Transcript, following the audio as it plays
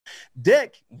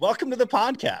Dick, welcome to the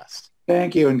podcast.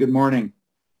 Thank you and good morning.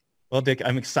 Well, Dick,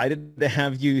 I'm excited to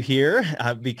have you here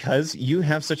because you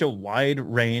have such a wide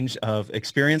range of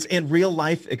experience and real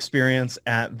life experience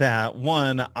at that.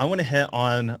 One, I want to hit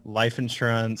on life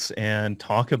insurance and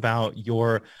talk about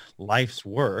your life's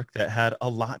work that had a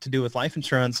lot to do with life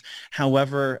insurance.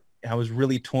 However, I was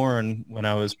really torn when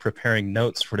I was preparing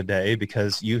notes for today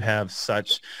because you have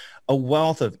such a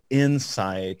wealth of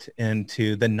insight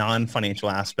into the non-financial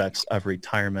aspects of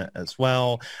retirement as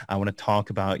well. I want to talk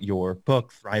about your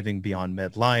book, Thriving Beyond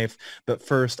Midlife. But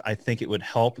first, I think it would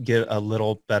help get a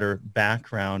little better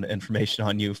background information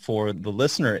on you for the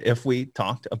listener if we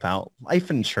talked about life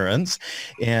insurance.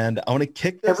 And I want to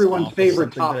kick this Everyone's off with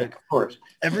favorite something topic, of course.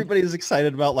 everybody's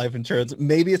excited about life insurance.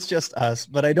 Maybe it's just us,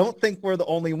 but I don't think we're the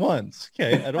only ones.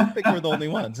 Okay. I don't think we're the only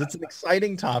ones. It's an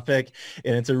exciting topic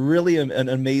and it's a really an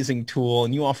amazing tool.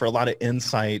 And you offer a lot of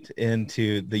insight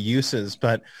into the uses,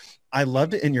 but I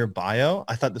loved it in your bio.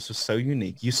 I thought this was so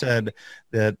unique. You said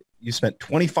that you spent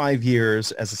 25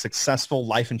 years as a successful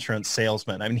life insurance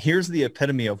salesman. I mean, here's the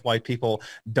epitome of why people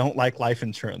don't like life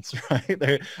insurance, right?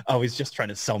 They're always just trying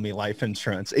to sell me life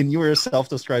insurance. And you were a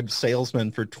self-described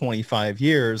salesman for 25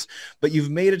 years, but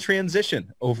you've made a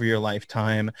transition over your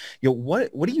lifetime.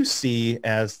 What do you see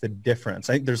as the difference?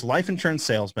 I think there's life insurance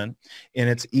salesman, and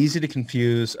it's easy to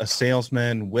confuse a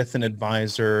salesman with an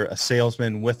advisor, a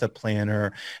salesman with a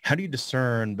planner. How do you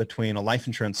discern between a life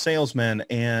insurance salesman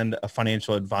and a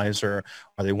financial advisor? Are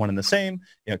they one and the same?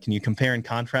 Can you compare and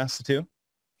contrast the two?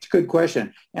 It's a good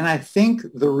question. And I think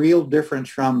the real difference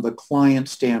from the client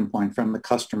standpoint, from the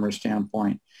customer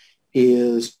standpoint,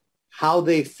 is how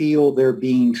they feel they're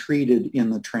being treated in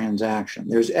the transaction.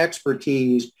 There's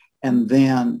expertise, and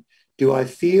then do I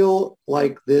feel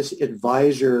like this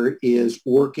advisor is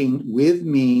working with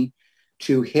me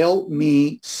to help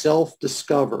me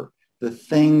self-discover the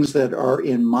things that are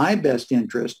in my best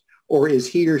interest, or is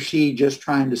he or she just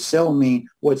trying to sell me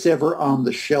what's ever on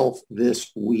the shelf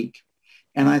this week?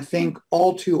 And I think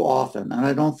all too often, and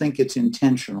I don't think it's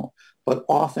intentional, but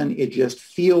often it just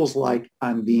feels like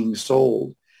I'm being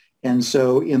sold. And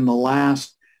so in the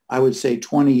last, I would say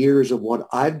 20 years of what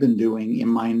I've been doing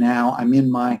I'm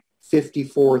in my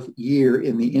 54th year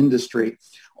in the industry,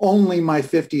 only my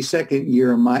 52nd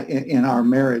year in our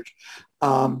marriage.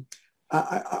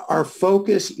 Our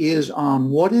focus is on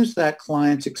what is that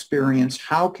client's experience?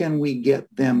 How can we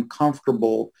get them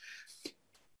comfortable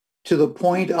to the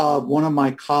point of, one of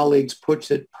my colleagues puts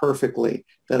it perfectly,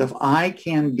 that if I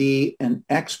can be an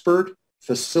expert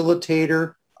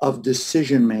facilitator of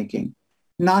decision-making,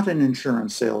 not an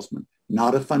insurance salesman,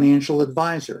 not a financial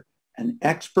advisor, an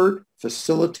expert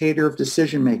facilitator of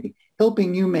decision-making,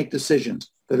 helping you make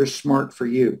decisions that are smart for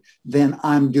you, then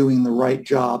I'm doing the right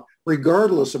job,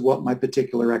 regardless of what my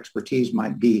particular expertise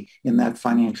might be in that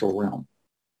financial realm.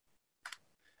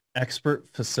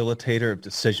 Expert facilitator of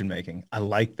decision making. I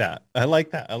like that. I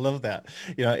like that. I love that.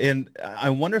 And I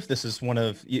wonder if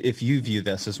if you view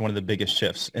this as one of the biggest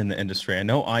shifts in the industry. I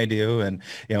know I do. And,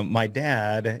 my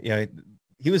dad,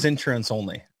 he was insurance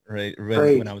only, right?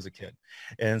 When I was a kid.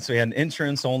 And so he had an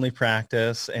insurance only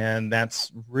practice, and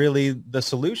that's really the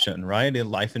solution, right? In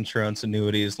life insurance,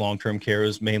 annuities, long-term care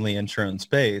is mainly insurance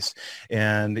based.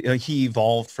 And he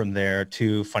evolved from there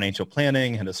to financial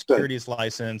planning, had a securities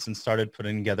license, and started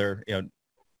putting together,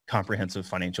 comprehensive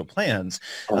financial plans.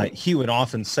 He would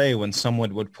often say, when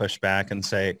someone would push back and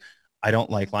say, I don't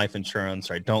like life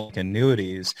insurance, or I don't like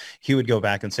annuities, he would go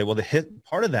back and say, well,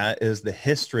 part of that is the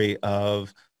history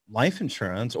of life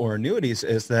insurance or annuities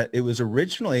is that it was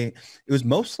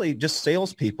mostly just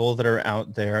salespeople that are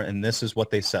out there, and this is what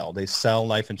they sell. They sell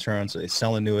life insurance, or they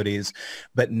sell annuities.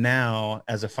 But now,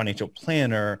 as a financial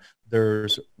planner,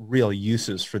 there's real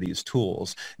uses for these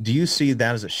tools. Do you see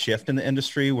that as a shift in the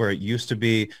industry, where it used to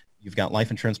be you've got life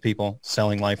insurance people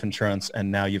selling life insurance, and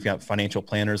now you've got financial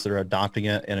planners that are adopting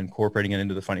it and incorporating it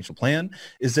into the financial plan?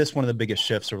 Is this one of the biggest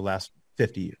shifts over the last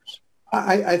 50 years?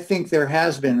 I think there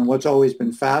has been, and what's always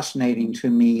been fascinating to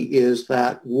me is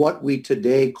that what we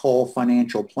today call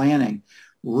financial planning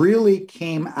really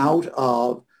came out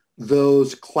of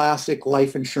those classic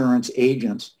life insurance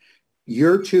agents.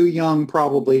 You're too young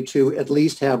probably to at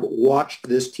least have watched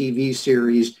this TV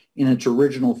series in its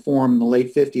original form in the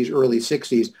late 50s, early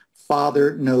 60s,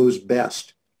 Father Knows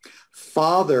Best.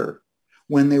 Father,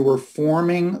 when they were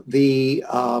forming the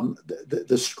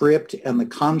script and the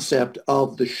concept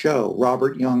of the show,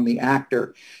 Robert Young, the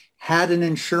actor, had an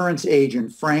insurance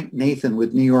agent, Frank Nathan,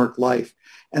 with New York Life.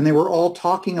 And they were all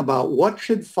talking about what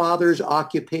should Father's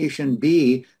occupation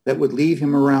be that would leave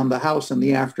him around the house in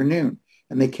the afternoon.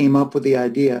 And they came up with the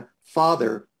idea,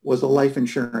 Father was a life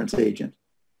insurance agent.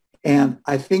 And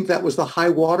I think that was the high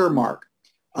watermark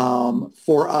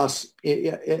for us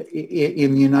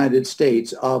in the United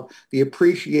States, of the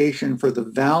appreciation for the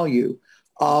value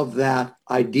of that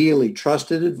ideally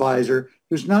trusted advisor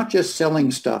who's not just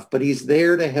selling stuff, but he's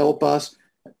there to help us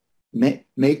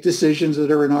make decisions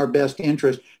that are in our best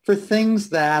interest for things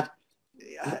that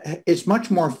it's much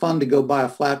more fun to go buy a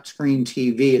flat screen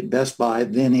TV at Best Buy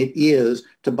than it is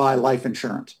to buy life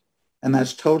insurance. And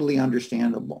that's totally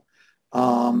understandable.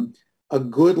 A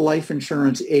good life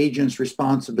insurance agent's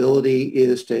responsibility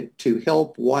is to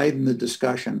help widen the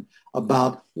discussion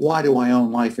about, why do I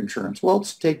own life insurance? Well,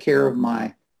 it's to take care of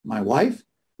my wife,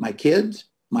 my kids,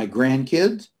 my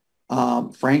grandkids,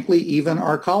 frankly, even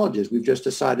our colleges. We've just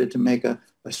decided to make a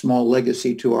small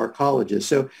legacy to our colleges.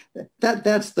 So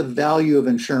that's the value of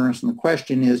insurance. And the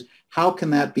question is, how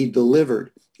can that be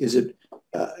delivered? Is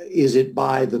it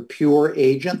by the pure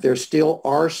agent? There still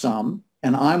are some,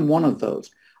 and I'm one of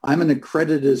those. I'm an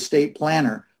accredited estate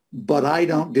planner, but I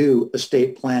don't do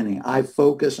estate planning. I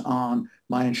focus on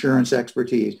my insurance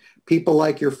expertise. People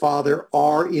like your father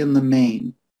are, in the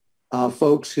main,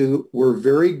 folks who were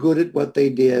very good at what they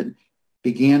did,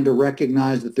 began to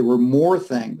recognize that there were more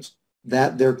things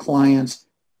that their clients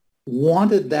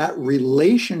wanted, that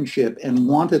relationship and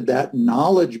wanted that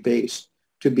knowledge base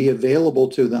to be available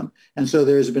to them. And so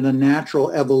there's been a natural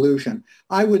evolution.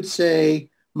 I would say,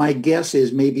 my guess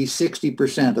is maybe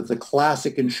 60% of the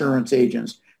classic insurance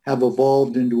agents have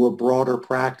evolved into a broader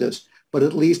practice. But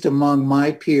at least among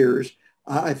my peers,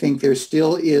 I think there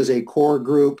still is a core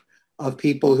group of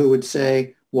people who would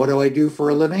say, what do I do for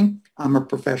a living? I'm a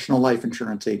professional life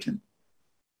insurance agent.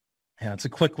 Yeah, it's a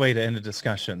quick way to end a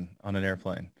discussion on an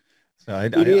airplane. So I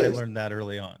learned that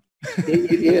early on.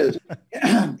 It is.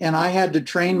 And I had to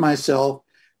train myself.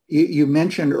 You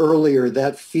mentioned earlier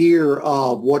that fear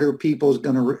of what are people's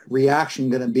reaction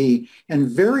going to be. And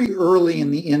very early in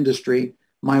the industry,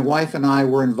 my wife and I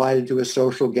were invited to a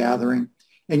social gathering.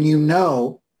 And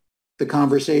the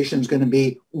conversation is going to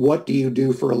be, what do you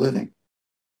do for a living?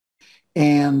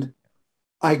 And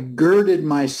I girded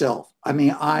myself. I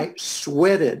mean, I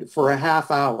sweated for a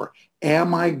half hour.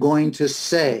 Am I going to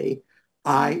say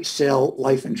I sell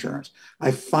life insurance? I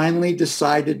finally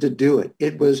decided to do it.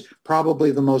 It was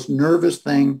probably the most nervous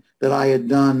thing that I had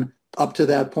done up to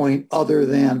that point, other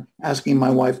than asking my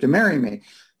wife to marry me.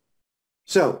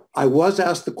 So I was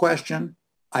asked the question.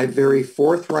 I very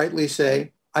forthrightly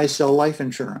say, I sell life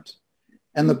insurance.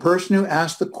 And the person who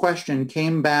asked the question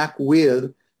came back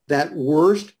with that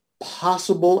worst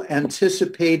possible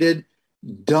anticipated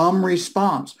dumb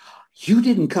response. You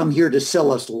didn't come here to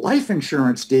sell us life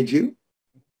insurance, did you?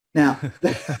 Now,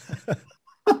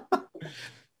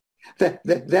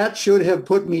 that should have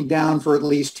put me down for at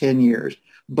least 10 years.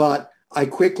 But I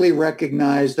quickly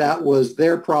recognized that was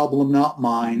their problem, not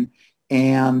mine.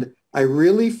 And I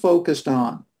really focused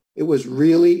on, it was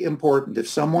really important. If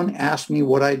someone asked me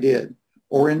what I did,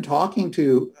 or in talking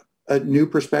to a new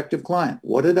prospective client,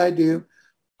 what did I do?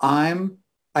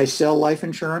 I sell life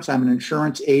insurance. I'm an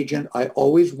insurance agent. I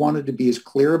always wanted to be as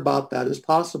clear about that as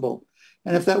possible.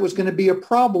 And if that was going to be a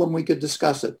problem, we could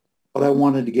discuss it. But I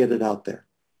wanted to get it out there.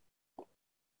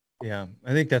 Yeah,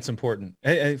 I think that's important.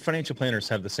 Financial planners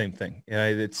have the same thing. Yeah,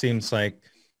 it seems like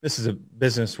this is a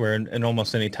business where in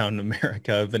almost any town in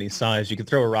America of any size, you can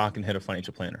throw a rock and hit a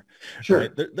financial planner. Sure.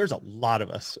 Right? There's a lot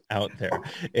of us out there.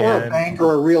 Or a bank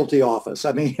or a realty office.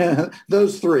 I mean,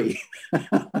 those three.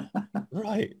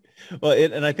 Right. Well,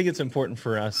 and I think it's important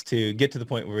for us to get to the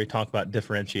point where we talk about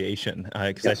differentiation,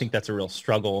 because I think that's a real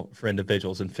struggle for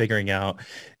individuals in figuring out,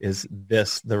 is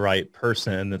this the right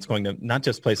person that's going to not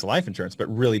just place life insurance,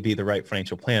 but really be the right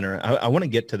financial planner? I want to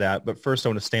get to that. But first, I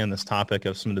want to stay on this topic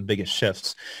of some of the biggest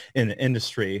shifts in the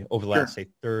industry over the last, say,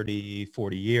 30,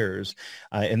 40 years.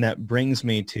 And that brings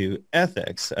me to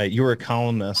ethics. You were a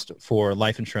columnist for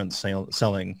life insurance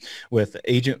selling, with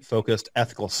agent-focused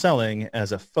ethical selling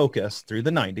as a focus through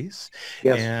the 90s.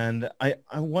 Yes. And I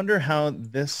wonder how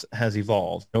this has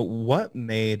evolved. What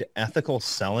made ethical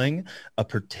selling a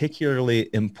particularly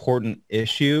important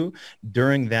issue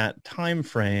during that time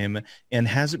frame, and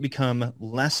has it become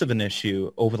less of an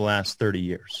issue over the last 30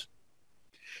 years?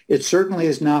 It certainly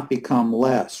has not become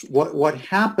less. What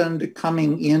happened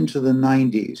coming into the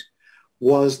 90s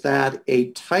was that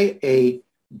a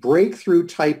breakthrough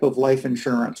type of life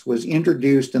insurance was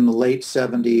introduced in the late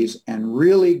 70s and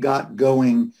really got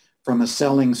going from a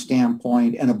selling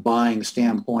standpoint and a buying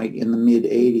standpoint in the mid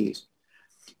 80s.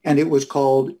 And it was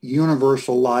called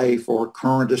universal life, or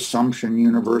current assumption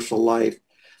universal life.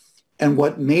 And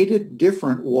what made it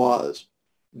different was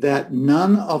that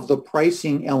none of the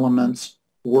pricing elements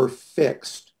were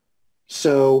fixed.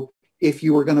 So if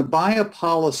you were going to buy a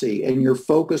policy and your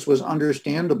focus was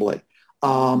understandably,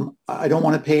 I don't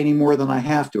want to pay any more than I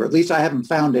have to, or at least I haven't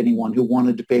found anyone who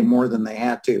wanted to pay more than they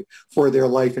had to for their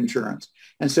life insurance.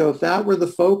 And so if that were the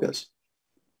focus,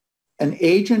 an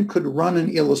agent could run an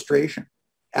illustration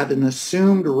at an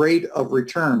assumed rate of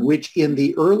return, which in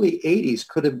the early 80s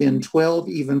could have been 12,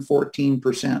 even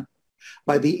 14%.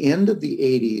 By the end of the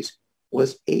 80s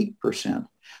was 8%,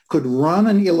 could run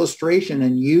an illustration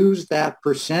and use that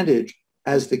percentage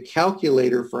as the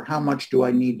calculator for how much do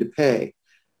I need to pay,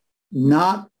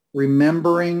 not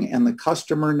remembering and the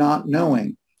customer not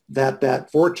knowing that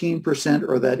that 14%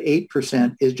 or that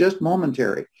 8% is just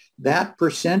momentary. That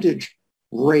percentage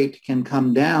rate can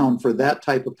come down for that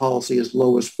type of policy as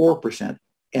low as 4%,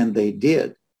 and they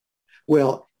did.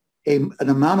 Well, an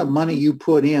amount of money you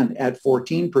put in at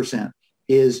 14%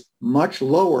 is much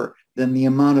lower than the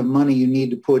amount of money you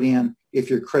need to put in if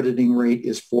your crediting rate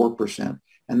is 4%.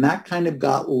 And that kind of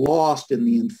got lost in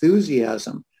the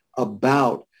enthusiasm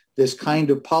about this kind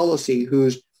of policy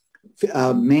whose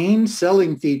main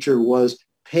selling feature was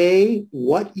pay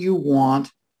what you want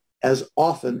as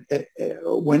often,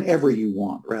 whenever you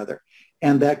want, rather.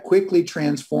 And that quickly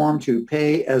transformed to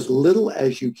pay as little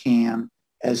as you can,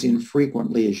 as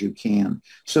infrequently as you can,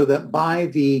 so that by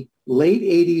the late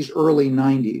 80s, early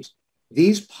 90s,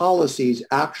 these policies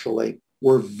actually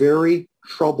were very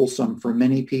troublesome for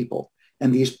many people.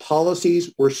 And these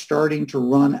policies were starting to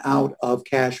run out of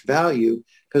cash value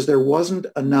because there wasn't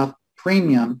enough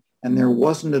premium and there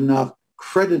wasn't enough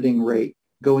crediting rate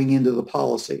going into the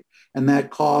policy. And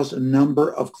that caused a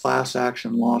number of class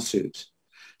action lawsuits.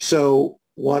 So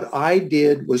what I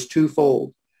did was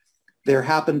twofold. There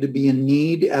happened to be a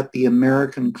need at the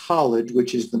American College,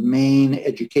 which is the main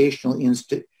educational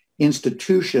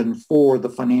institution for the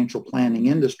financial planning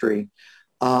industry.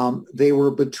 They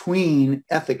were between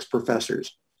ethics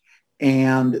professors,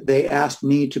 and they asked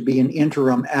me to be an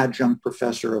interim adjunct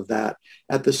professor of that.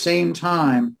 At the same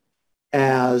time,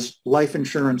 as Life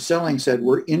Insurance Selling said,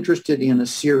 we're interested in a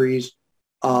series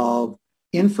of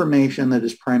information that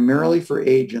is primarily for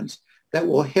agents that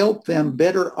will help them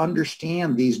better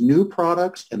understand these new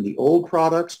products and the old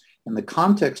products and the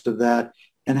context of that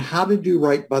and how to do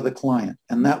right by the client.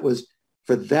 And that was,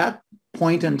 for that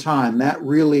point in time, that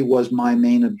really was my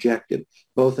main objective,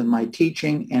 both in my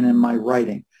teaching and in my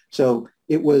writing. So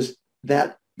it was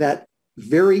that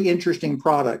very interesting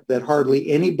product that hardly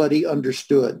anybody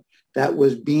understood that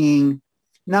was being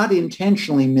not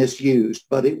intentionally misused,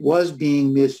 but it was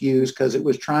being misused because it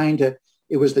was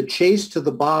it was the chase to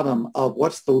the bottom of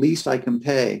what's the least I can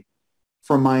pay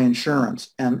for my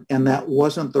insurance. And that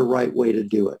wasn't the right way to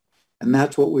do it. And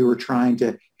that's what we were trying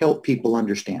to help people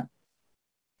understand.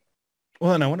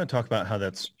 Well, and I want to talk about how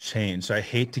that's changed. I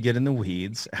hate to get in the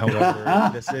weeds.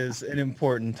 However, this is an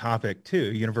important topic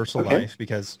too, universal life,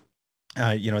 because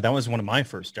that was one of my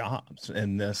first jobs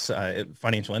in this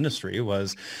financial industry,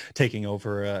 was taking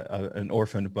over an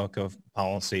orphaned book of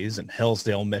policies in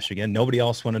Hillsdale, Michigan. Nobody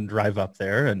else wanted to drive up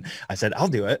there. And I said, I'll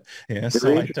do it.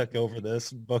 So I took over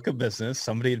this book of business.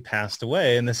 Somebody had passed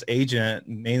away, and this agent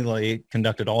mainly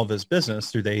conducted all of his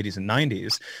business through the 80s and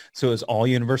 90s. So it was all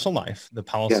universal life. The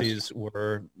policies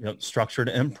were structured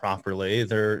improperly.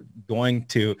 They're going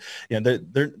to,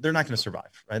 they're not going to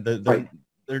survive, right?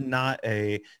 They're not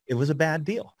it was a bad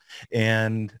deal.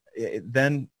 And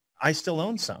then I still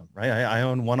own some, right? I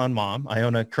own one on mom. I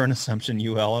own a current assumption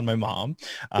UL on my mom.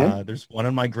 There's one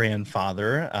on my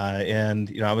grandfather.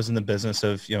 And, I was in the business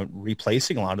of,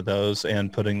 replacing a lot of those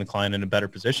and putting the client in a better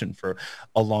position for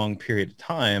a long period of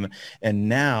time. And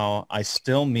now I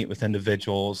still meet with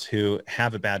individuals who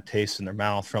have a bad taste in their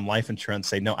mouth from life insurance,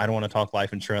 say, no, I don't want to talk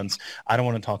life insurance. I don't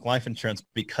want to talk life insurance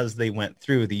because they went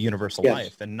through the universal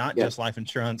life, and not just life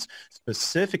insurance,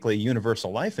 specifically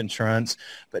universal life insurance.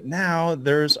 But now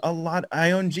there's a lot.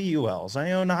 I own GULs.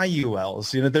 I own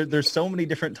IULs. There's so many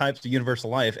different types of universal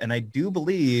life. And I do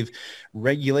believe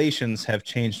regulations have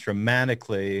changed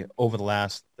dramatically over the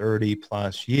last 30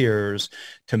 plus years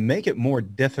to make it more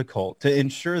difficult to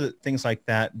ensure that things like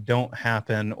that don't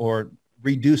happen or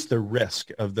reduce the risk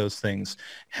of those things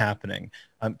happening.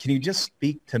 Can you just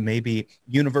speak to maybe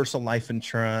universal life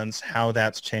insurance, how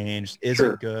that's changed? Is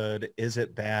it good? Is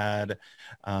it bad?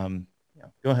 Go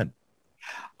ahead.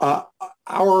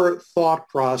 Our thought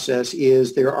process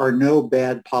is there are no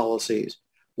bad policies.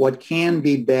 What can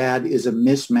be bad is a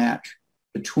mismatch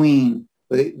between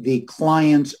the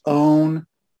client's own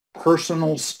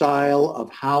personal style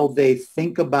of how they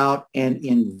think about and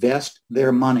invest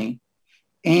their money,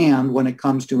 and when it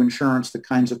comes to insurance, the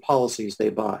kinds of policies they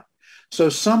buy. So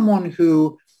someone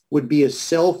who would be a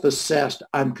self-assessed,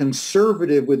 I'm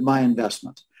conservative with my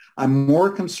investments. I'm more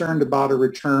concerned about a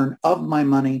return of my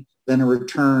money than a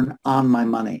return on my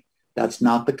money. That's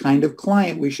not the kind of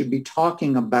client we should be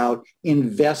talking about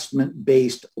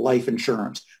investment-based life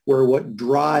insurance, where what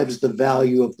drives the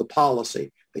value of the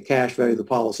policy, the cash value of the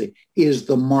policy, is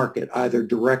the market, either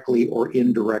directly or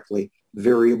indirectly,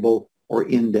 variable or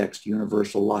indexed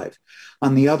universal life.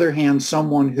 On the other hand,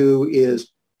 someone who is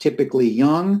typically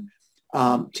young,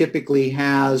 typically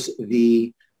has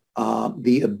the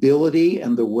ability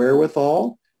and the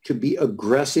wherewithal to be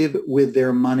aggressive with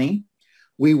their money.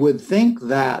 We would think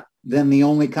that then the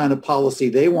only kind of policy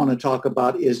they want to talk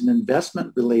about is an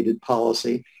investment-related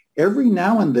policy. Every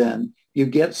now and then, you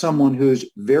get someone who's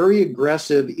very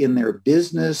aggressive in their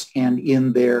business and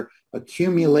in their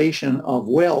accumulation of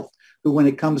wealth, who, when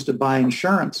it comes to buy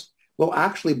insurance, will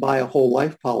actually buy a whole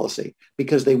life policy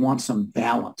because they want some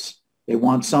balance. They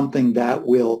want something that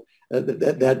will,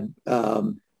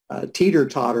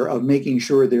 teeter-totter of making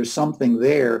sure there's something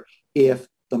there if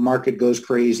the market goes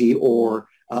crazy or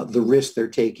the risk they're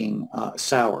taking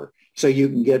sour. So you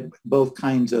can get both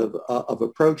kinds of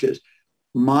approaches.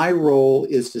 My role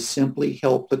is to simply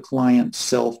help the client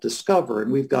self-discover.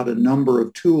 And we've got a number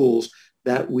of tools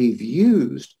that we've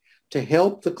used to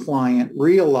help the client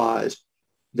realize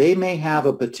they may have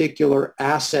a particular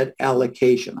asset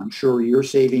allocation. I'm sure you're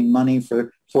saving money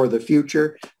for the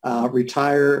future.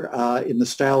 Retire in the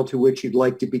style to which you'd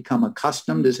like to become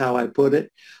accustomed is how I put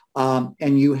it.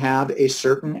 And you have a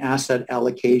certain asset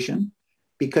allocation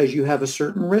because you have a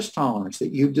certain risk tolerance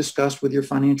that you've discussed with your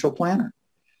financial planner.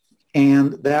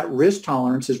 And that risk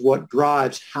tolerance is what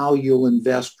drives how you'll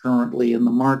invest currently in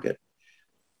the market.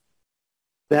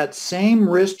 That same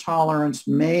risk tolerance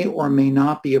may or may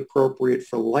not be appropriate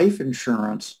for life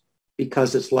insurance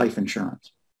because it's life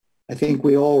insurance. I think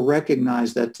we all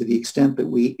recognize that to the extent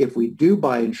that if we do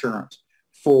buy insurance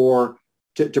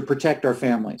to protect our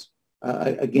families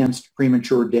against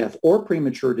premature death or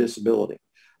premature disability,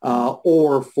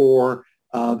 or for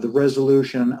the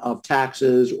resolution of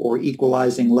taxes or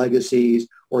equalizing legacies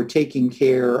or taking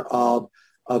care of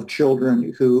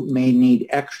children who may need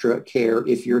extra care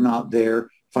if you're not there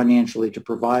financially to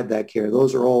provide that care.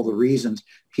 Those are all the reasons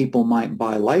people might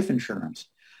buy life insurance.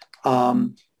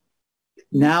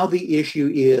 Now the issue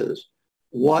is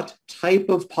what type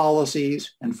of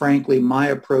policies, and frankly, my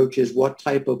approach is what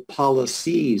type of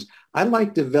policies. I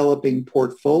like developing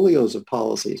portfolios of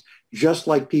policies, just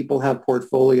like people have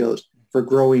portfolios for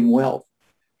growing wealth.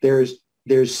 There's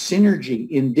synergy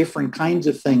in different kinds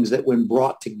of things that when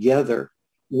brought together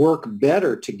work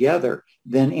better together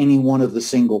than any one of the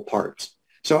single parts.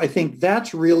 So I think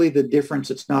that's really the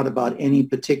difference. It's not about any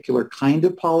particular kind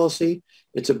of policy.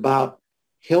 It's about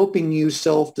helping you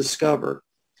self-discover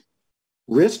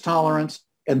risk tolerance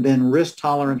and then risk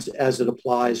tolerance as it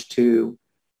applies to,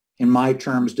 in my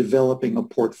terms, developing a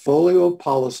portfolio of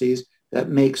policies that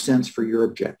make sense for your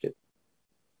objective.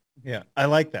 Yeah, I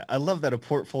like that. I love that, a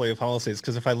portfolio of policies,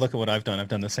 because if I look at what I've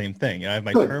done the same thing. I have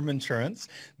my term insurance,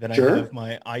 then I have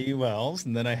my IULs,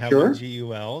 and then I have my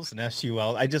GULs and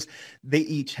SUL. They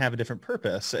each have a different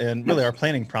purpose. And really our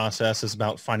planning process is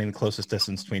about finding the closest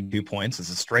distance between 2 points.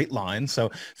 It's a straight line. So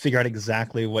figure out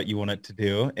exactly what you want it to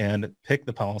do and pick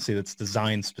the policy that's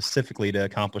designed specifically to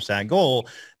accomplish that goal,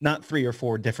 not 3 or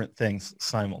 4 different things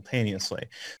simultaneously.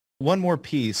 One more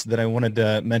piece that I wanted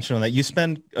to mention on that, you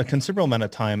spend a considerable amount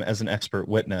of time as an expert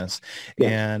witness.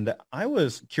 Yes. And I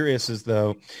was curious as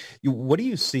though, what do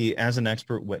you see as an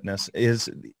expert witness?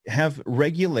 Have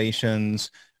regulations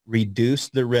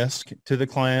reduced the risk to the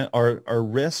client? Are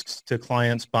risks to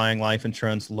clients buying life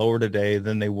insurance lower today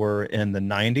than they were in the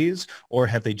 90s, or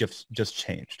have they just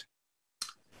changed?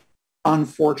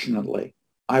 Unfortunately,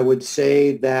 I would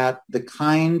say that the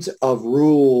kinds of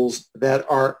rules that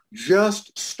are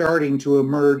just starting to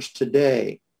emerge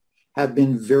today have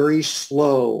been very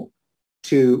slow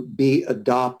to be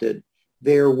adopted.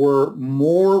 There were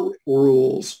more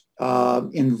rules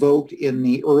invoked in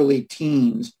the early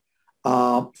teens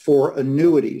for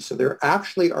annuities. So there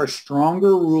actually are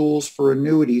stronger rules for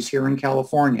annuities here in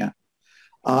California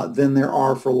than there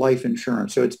are for life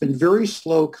insurance. So it's been very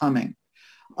slow coming.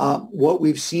 What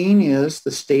we've seen is the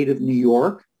state of New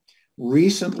York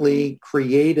recently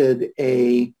created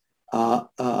a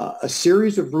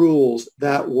series of rules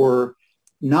that were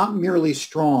not merely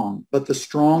strong, but the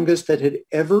strongest that had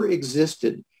ever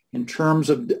existed in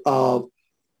terms of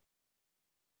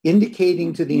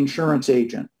indicating to the insurance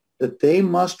agent that they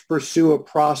must pursue a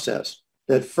process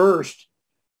that first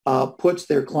puts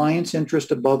their client's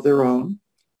interest above their own,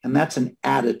 and that's an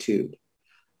attitude,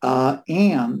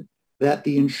 and that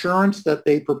the insurance that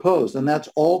they propose, and that's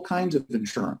all kinds of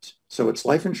insurance. So it's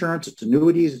life insurance, it's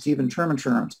annuities, it's even term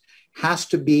insurance, has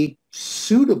to be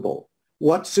suitable.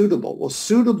 What's suitable? Well,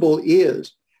 suitable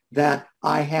is that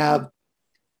I have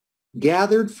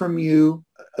gathered from you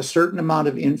a certain amount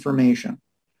of information.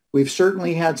 We've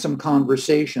certainly had some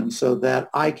conversations so that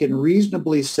I can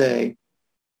reasonably say,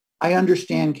 I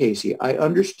understand Casey. I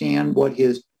understand what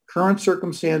his current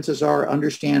circumstances are,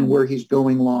 understand where he's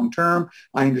going long term.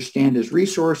 I understand his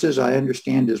resources. I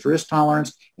understand his risk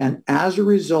tolerance. And as a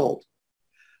result,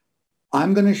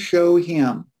 I'm going to show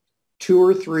him 2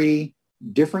 or 3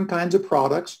 different kinds of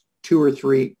products, 2 or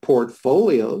 3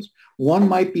 portfolios. One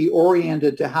might be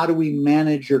oriented to how do we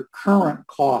manage your current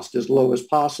cost as low as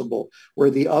possible, where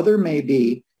the other may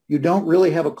be you don't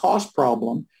really have a cost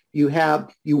problem. You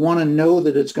want to know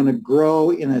that it's going to grow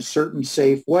in a certain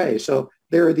safe way. So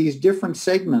there are these different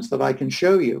segments that I can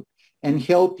show you and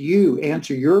help you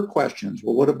answer your questions.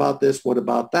 Well, what about this? What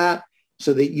about that?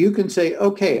 So that you can say,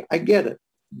 okay, I get it.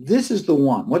 This is the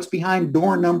one. What's behind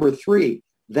door number 3?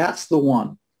 That's the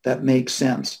one that makes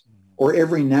sense. Or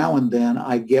every now and then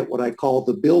I get what I call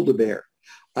the Build-A-Bear.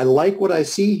 I like what I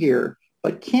see here,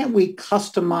 but can't we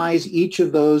customize each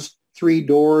of those 3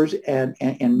 doors and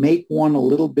make one a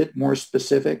little bit more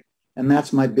specific? And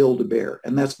that's my Build-A-Bear.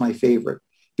 And that's my favorite,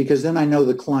 because then I know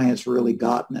the client's really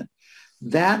gotten it.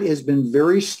 That has been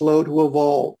very slow to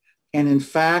evolve. And in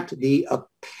fact, the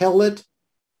appellate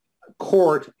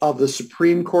court of the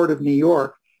Supreme Court of New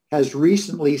York has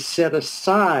recently set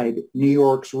aside New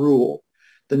York's rule.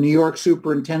 The New York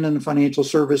Superintendent of Financial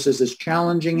Services is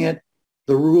challenging it.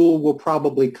 The rule will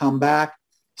probably come back.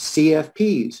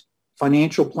 CFPs,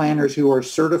 financial planners who are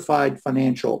certified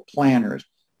financial planners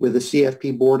with the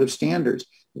CFP Board of Standards,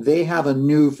 they have a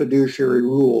new fiduciary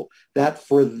rule that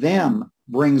for them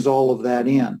brings all of that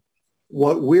in.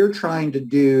 What we're trying to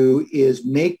do is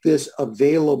make this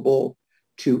available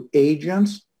to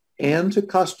agents and to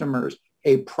customers,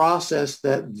 a process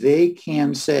that they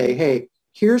can say, hey,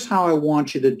 here's how I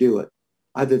want you to do it.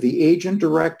 Either the agent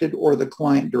directed or the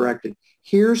client directed.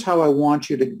 Here's how I want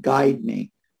you to guide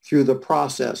me through the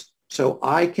process so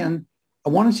I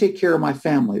want to take care of my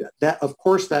family. That, of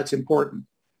course, that's important.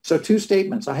 So 2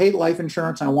 statements. I hate life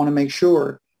insurance. And I want to make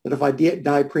sure that if I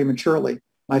die prematurely,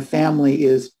 my family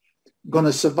is going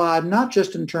to survive, not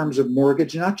just in terms of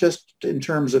mortgage, not just in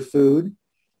terms of food.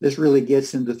 This really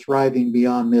gets into thriving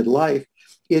beyond midlife.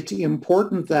 It's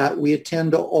important that we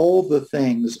attend to all the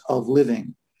things of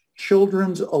living,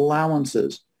 children's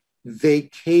allowances,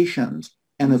 vacations,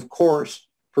 and of course,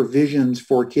 provisions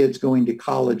for kids going to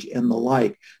college and the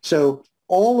like. So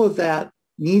all of that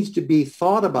needs to be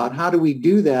thought about. How do we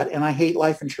do that? And I hate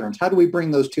life insurance. How do we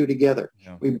bring those 2 together?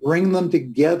 Yeah. We bring them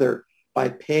together by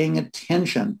paying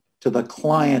attention to the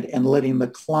client and letting the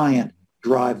client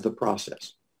drive the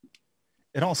process.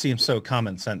 It all seems so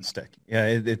common sense, Dick.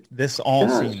 Yeah, this all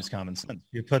seems common sense.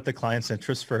 You put the client's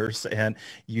interest first, and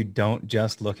you don't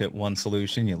just look at one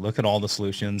solution. You look at all the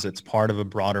solutions. It's part of a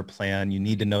broader plan. You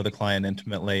need to know the client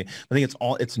intimately. I think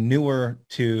it's newer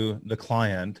to the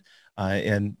client.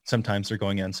 And sometimes they're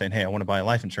going in and saying, hey, I want to buy a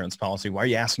life insurance policy. Why are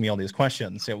you asking me all these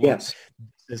questions? So, well, yes.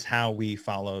 This is how we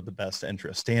follow the best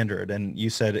interest standard. And you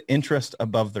said interest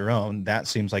above their own. That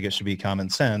seems like it should be common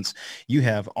sense. You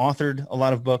have authored a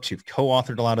lot of books. You've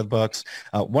co-authored a lot of books.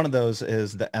 One of those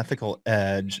is The Ethical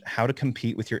Edge, How to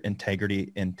Compete with Your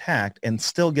Integrity Intact and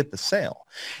Still Get the Sale.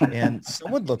 And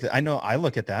someone I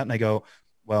look at that and I go,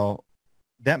 well,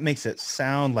 that makes it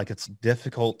sound like it's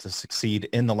difficult to succeed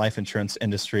in the life insurance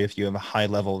industry if you have a high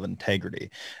level of integrity.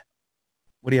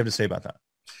 What do you have to say about that?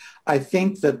 I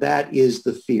think that is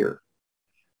the fear,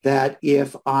 that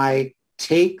if I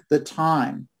take the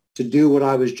time to do what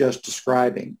I was just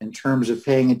describing in terms of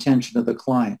paying attention to the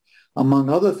client, among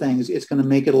other things, it's going to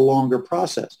make it a longer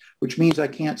process, which means I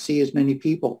can't see as many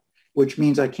people, which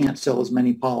means I can't sell as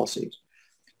many policies.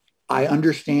 I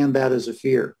understand that as a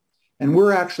fear. And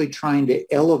we're actually trying to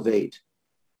elevate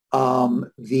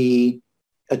the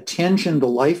attention to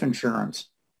life insurance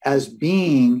as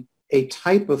being a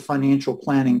type of financial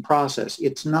planning process.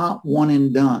 It's not one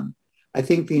and done. I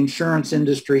think the insurance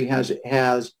industry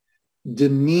has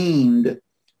demeaned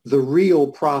the real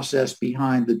process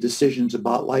behind the decisions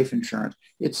about life insurance.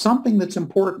 It's something that's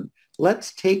important.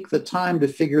 Let's take the time to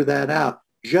figure that out,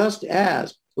 just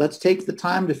as let's take the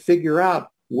time to figure out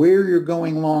where you're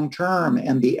going long-term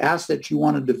and the assets you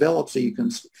want to develop so you can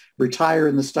retire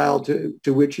in the style to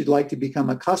which you'd like to become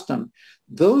accustomed.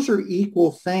 Those are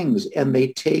equal things and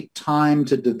they take time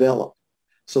to develop.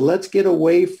 So let's get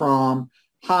away from,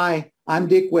 hi, I'm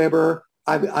Dick Weber.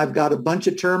 I've got a bunch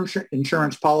of term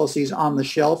insurance policies on the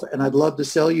shelf and I'd love to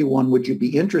sell you one. Would you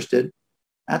be interested?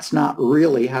 That's not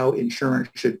really how insurance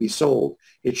should be sold.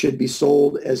 It should be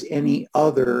sold as any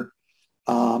other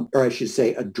or I should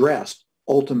say addressed,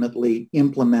 ultimately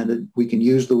implemented, we can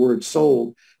use the word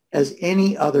sold, as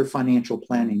any other financial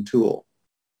planning tool.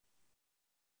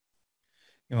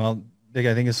 Well, Dick,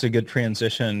 I think it's a good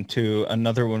transition to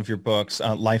another one of your books,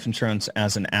 Life Insurance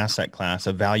as an Asset Class,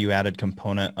 a value-added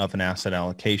component of an asset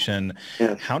allocation.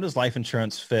 Yes. How does life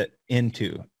insurance fit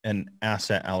into an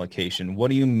asset allocation? What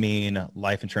do you mean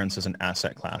life insurance as an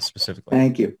asset class specifically?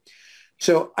 Thank you.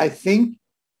 So I think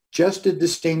just to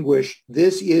distinguish,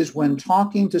 this is when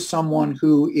talking to someone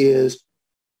who is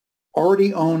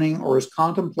already owning or is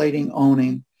contemplating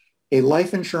owning a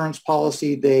life insurance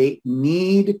policy they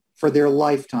need for their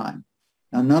lifetime.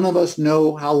 Now, none of us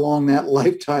know how long that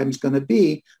lifetime is going to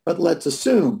be, but let's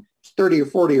assume it's 30 or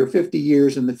 40 or 50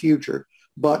 years in the future.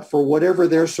 But for whatever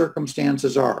their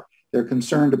circumstances are, they're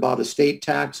concerned about estate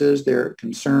taxes. They're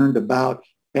concerned about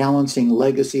balancing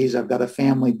legacies. I've got a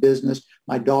family business.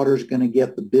 My daughter's going to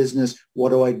get the business. What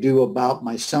do I do about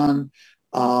my son?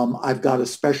 I've got a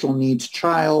special needs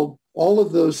child. All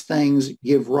of those things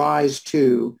give rise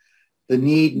to the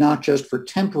need not just for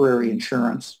temporary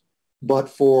insurance, but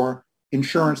for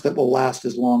insurance that will last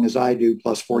as long as I do,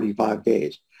 plus 45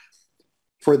 days.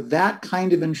 For that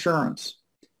kind of insurance,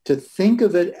 to think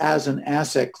of it as an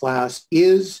asset class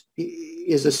is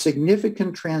a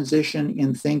significant transition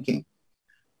in thinking.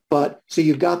 But so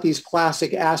you've got these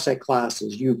classic asset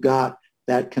classes. You've got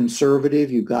that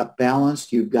conservative, you've got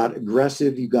balanced, you've got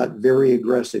aggressive, you've got very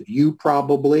aggressive. You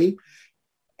probably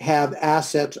have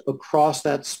assets across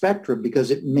that spectrum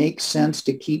because it makes sense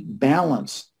to keep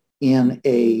balance in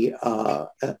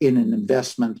an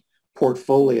investment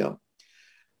portfolio.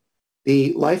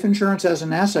 The life insurance as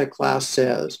an asset class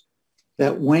says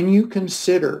that when you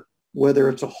consider whether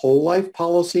it's a whole life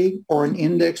policy or an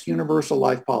indexed universal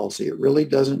life policy, it really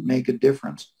doesn't make a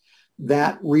difference.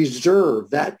 That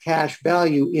reserve, that cash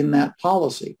value in that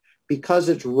policy, because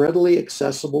it's readily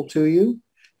accessible to you,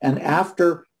 and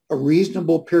after a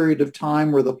reasonable period of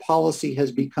time where the policy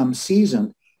has become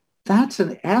seasoned, that's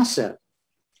an asset.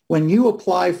 When you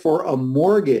apply for a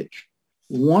mortgage,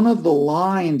 one of the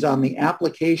lines on the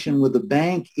application with the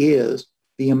bank is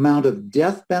the amount of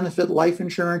death benefit life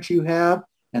insurance you have,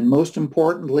 and most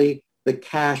importantly, the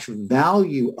cash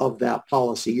value of that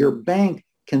policy. Your bank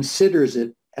considers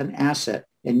it an asset,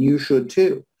 and you should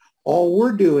too. All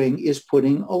we're doing is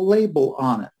putting a label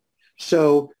on it.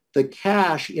 So the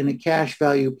cash in a cash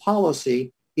value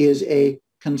policy is a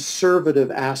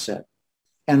conservative asset.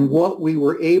 And what we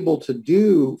were able to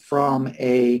do from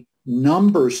a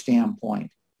number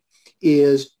standpoint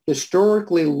is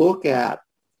historically look at,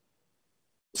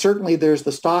 certainly there's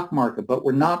the stock market, but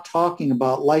we're not talking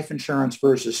about life insurance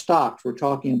versus stocks. We're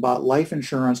talking about life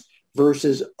insurance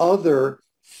versus other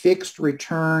fixed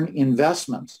return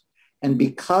investments. And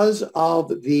because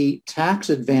of the tax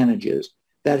advantages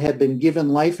that have been given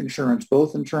life insurance,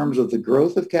 both in terms of the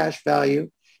growth of cash value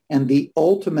and the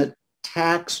ultimate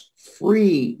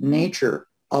tax-free nature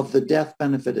of the death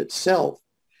benefit itself,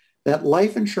 that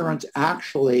life insurance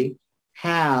actually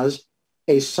has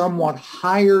a somewhat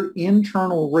higher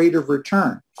internal rate of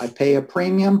return. I pay a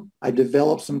premium, I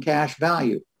develop some cash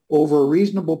value. Over a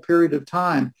reasonable period of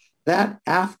time, that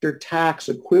after-tax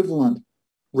equivalent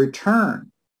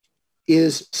return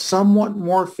is somewhat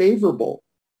more favorable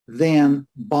than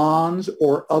bonds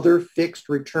or other fixed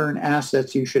return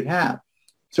assets you should have.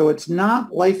 So it's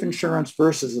not life insurance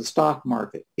versus the stock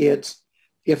market. It's,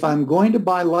 if I'm going to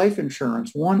buy life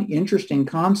insurance, one interesting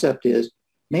concept is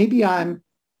maybe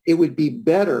it would be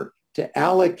better to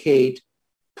allocate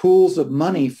pools of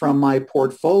money from my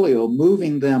portfolio,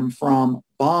 moving them from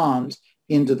bonds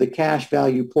into the cash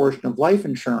value portion of life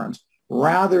insurance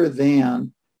rather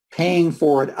than paying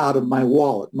for it out of my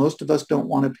wallet. Most of us don't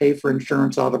want to pay for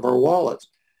insurance out of our wallets.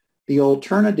 The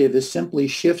alternative is simply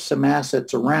shift some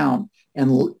assets around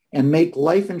and make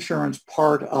life insurance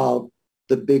part of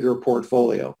the bigger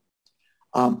portfolio.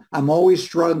 I'm always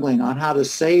struggling on how to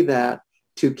say that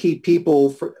to keep people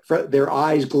for their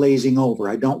eyes glazing over.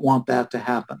 I don't want that to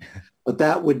happen. But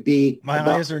that would be... My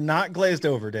eyes are not glazed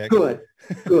over, Dick. Good,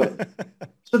 good.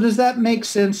 So does that make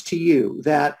sense to you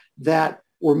that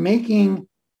we're making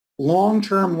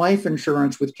long-term life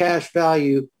insurance with cash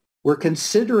value? We're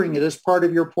considering it as part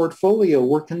of your portfolio.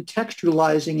 We're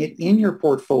contextualizing it in your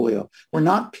portfolio. We're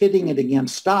not pitting it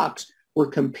against stocks. We're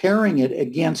comparing it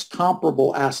against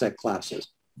comparable asset classes.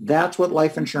 That's what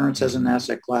life insurance as an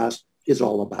asset class is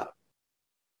all about.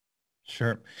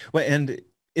 Sure. Well, and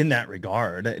in that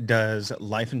regard, does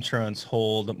life insurance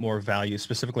hold more value,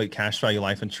 specifically cash value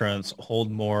life insurance, hold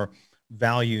more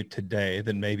value today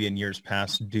than maybe in years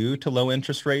past due to low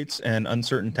interest rates and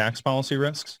uncertain tax policy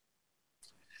risks?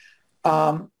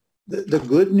 The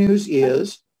good news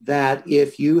is that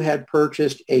if you had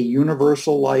purchased a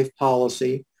universal life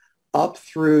policy up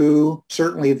through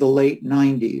certainly the late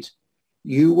 90s,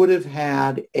 you would have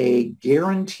had a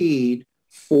guaranteed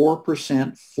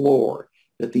 4% floor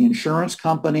that the insurance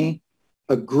company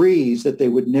agrees that they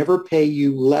would never pay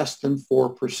you less than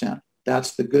 4%.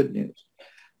 That's the good news.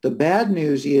 The bad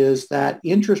news is that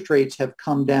interest rates have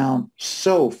come down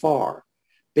so far.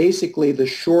 Basically, the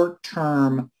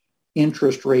short-term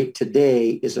interest rate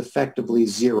today is effectively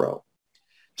zero.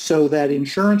 So that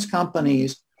insurance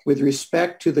companies, with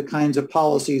respect to the kinds of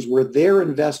policies where they're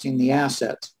investing the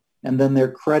assets and then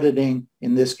they're crediting,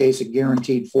 in this case, a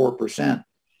guaranteed 4%,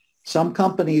 some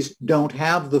companies don't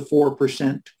have the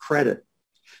 4% credit.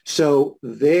 So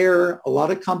a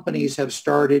lot of companies have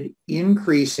started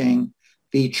increasing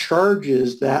the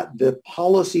charges that the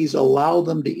policies allow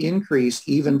them to increase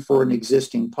even for an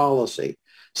existing policy.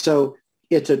 So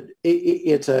it's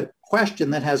a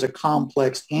question that has a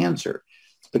complex answer.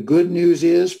 The good news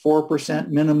is 4%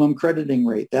 minimum crediting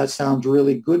rate. That sounds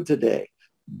really good today.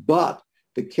 But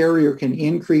the carrier can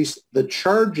increase the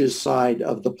charges side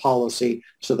of the policy,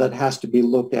 so that has to be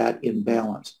looked at in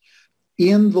balance.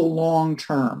 In the long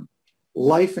term,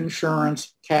 life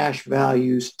insurance cash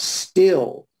values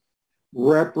still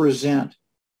represent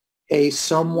a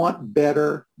somewhat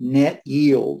better net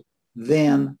yield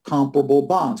than comparable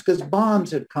bonds, because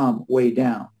bonds have come way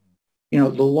down. The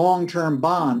long-term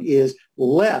bond is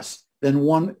less than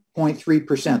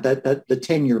 1.3%, that the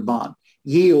 10-year bond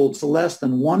yields less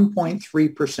than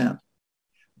 1.3%.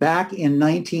 Back in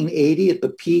 1980, at the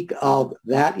peak of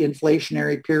that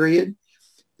inflationary period,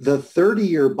 the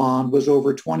 30-year bond was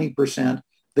over 20%.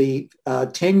 The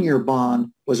 10-year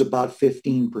bond was about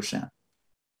 15%.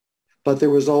 But there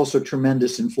was also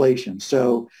tremendous inflation.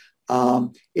 So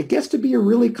it gets to be a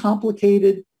really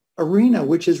complicated arena,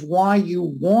 which is why you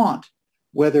want,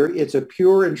 whether it's a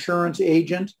pure insurance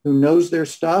agent who knows their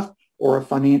stuff or a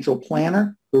financial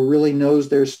planner who really knows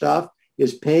their stuff,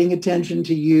 is paying attention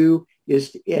to you,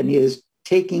 is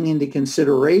taking into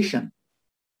consideration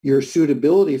your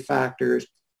suitability factors.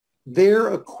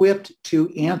 They're equipped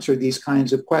to answer these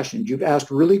kinds of questions. You've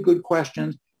asked really good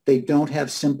questions. They don't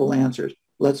have simple answers.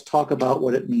 Let's talk about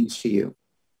what it means to you.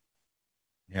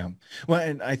 Yeah. Well,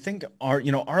 and I think our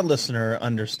listener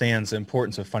understands the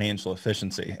importance of financial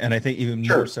efficiency. And I think even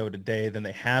more so today than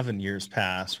they have in years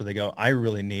past, where they go, I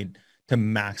really need to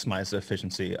maximize the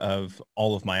efficiency of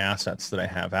all of my assets that I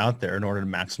have out there in order to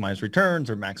maximize returns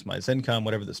or maximize income,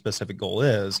 whatever the specific goal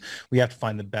is. We have to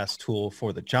find the best tool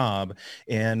for the job.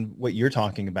 And what you're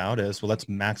talking about is, well, let's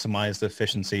maximize the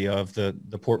efficiency of the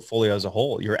portfolio as a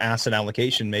whole. Your asset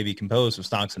allocation may be composed of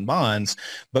stocks and bonds,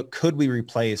 but could we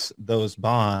replace those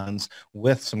bonds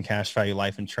with some cash value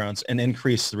life insurance and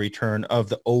increase the return of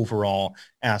the overall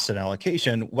asset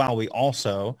allocation while we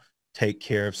also take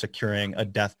care of securing a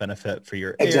death benefit for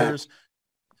your heirs?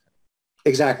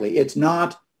 Exactly. It's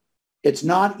not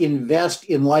invest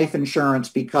in life insurance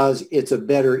because it's a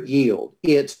better yield.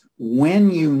 It's when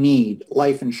you need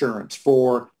life insurance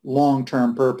for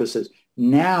long-term purposes.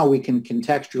 Now we can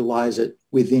contextualize it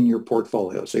within your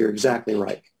portfolio. So you're exactly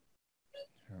right.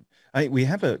 We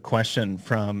have a question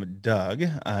from Doug.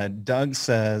 Doug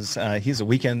says he's a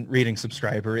Weekend Reading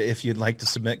subscriber. If you'd like to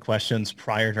submit questions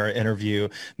prior to our interview,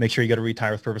 make sure you go to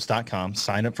retirewithpurpose.com,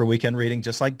 sign up for Weekend Reading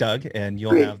just like Doug, and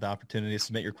you'll have the opportunity to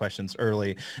submit your questions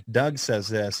early. Doug says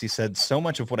this. He said, so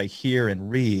much of what I hear and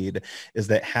read is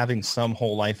that having some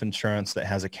whole life insurance that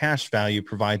has a cash value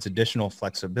provides additional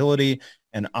flexibility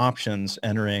and options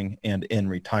entering and in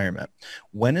retirement.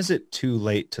 When is it too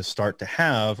late to start to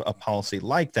have a policy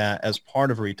like that as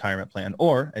part of a retirement plan,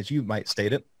 or, as you might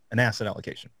state it, an asset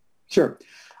allocation? Sure.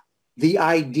 The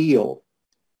ideal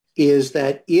is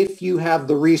that if you have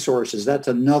the resources, that's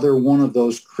another one of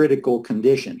those critical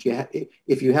conditions.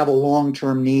 If you have a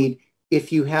long-term need,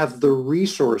 if you have the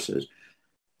resources,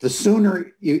 the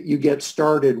sooner you get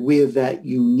started with that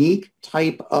unique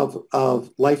type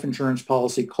of life insurance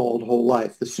policy called whole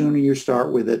life, the sooner you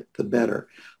start with it, the better.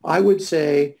 I would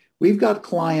say we've got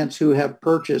clients who have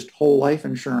purchased whole life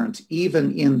insurance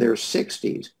even in their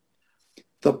 60s.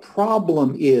 The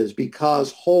problem is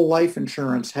because whole life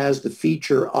insurance has the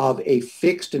feature of a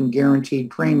fixed and guaranteed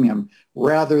premium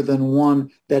rather than one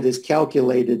that is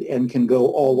calculated and can go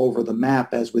all over the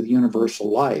map as with universal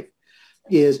life,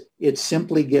 is it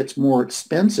simply gets more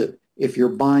expensive if you're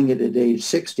buying it at age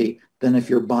 60 than if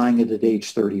you're buying it at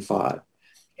age 35.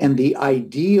 And the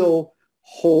ideal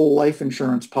whole life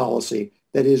insurance policy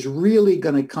that is really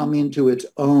going to come into its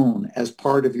own as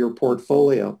part of your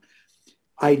portfolio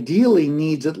ideally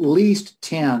needs at least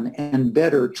 10 and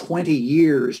better 20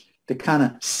 years to kind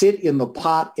of sit in the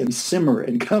pot and simmer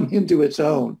and come into its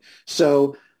own.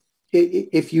 So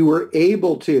if you were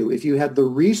able to, if you had the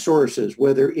resources,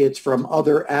 whether it's from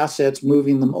other assets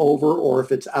moving them over or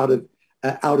if it's out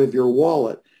of your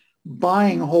wallet,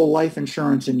 buying whole life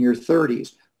insurance in your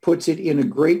 30s puts it in a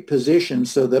great position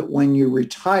so that when you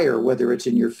retire, whether it's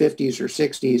in your 50s or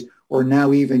 60s or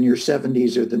now even your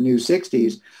 70s or the new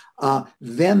 60s,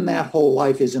 then that whole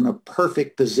life is in a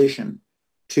perfect position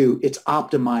it's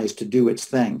optimized to do its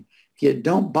thing. If you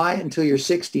don't buy it until you're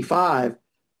 65,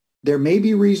 there may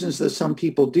be reasons that some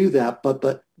people do that, but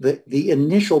the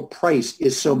initial price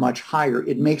is so much higher.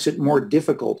 It makes it more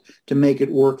difficult to make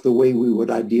it work the way we would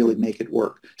ideally make it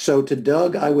work. So to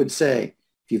Doug, I would say,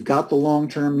 if you've got the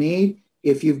long-term need,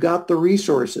 if you've got the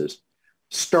resources,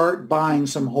 start buying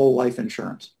some whole life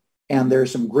insurance. And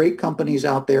there's some great companies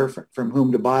out there from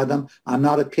whom to buy them. I'm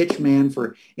not a pitch man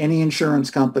for any insurance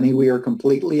company. We are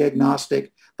completely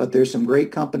agnostic, but there's some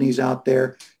great companies out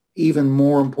there. Even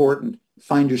more important,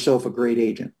 find yourself a great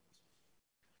agent.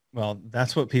 Well,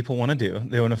 that's what people want to do.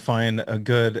 They want to find a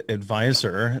good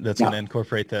advisor that's going to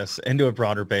incorporate this into a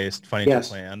broader based financial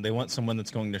plan. They want someone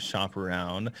that's going to shop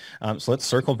around. So let's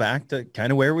circle back to kind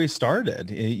of where we started.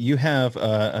 You have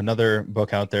another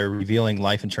book out there, Revealing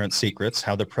Life Insurance Secrets,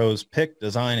 How the Pros Pick,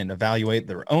 Design, and Evaluate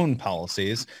Their Own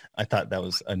Policies. I thought that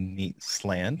was a neat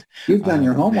slant. You've done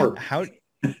your homework.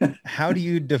 How do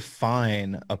you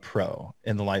define a pro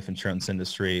in the life insurance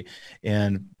industry?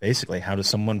 And basically, how does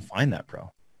someone find that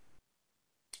pro?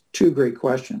 Two great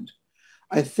questions.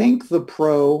 I think the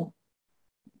pro,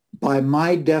 by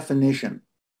my definition,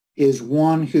 is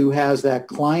one who has that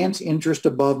client's interest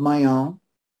above my own.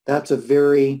 That's a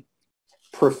very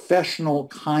professional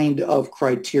kind of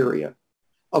criteria.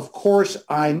 Of course,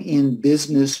 I'm in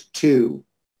business to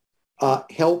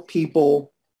help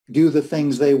people do the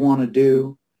things they want to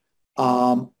do.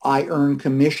 I earn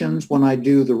commissions when I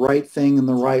do the right thing in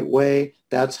the right way.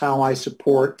 That's how I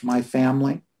support my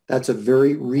family. That's a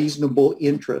very reasonable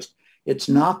interest. It's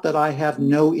not that I have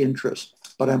no interest,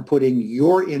 but I'm putting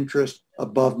your interest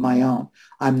above my own.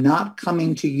 I'm not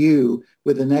coming to you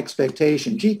with an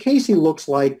expectation. Gee, Casey looks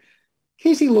like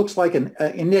an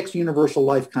index universal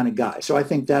life kind of guy. So I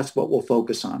think that's what we'll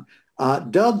focus on.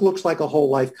 Doug looks like a whole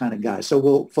life kind of guy. So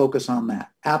we'll focus on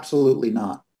that. Absolutely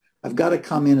not. I've got to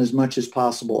come in as much as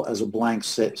possible as a blank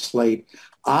slate.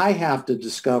 I have to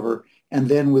discover, and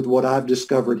then with what I've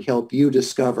discovered, help you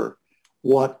discover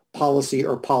what policy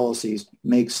or policies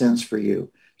make sense for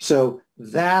you. So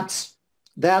that's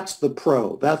the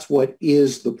pro. That's what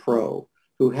is the pro,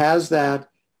 who has that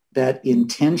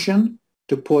intention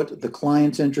to put the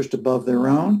client's interest above their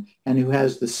own, and who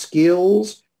has the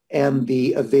skills and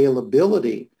the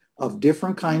availability of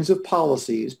different kinds of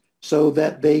policies so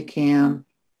that they can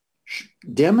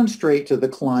demonstrate to the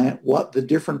client what the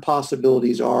different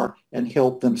possibilities are and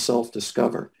help them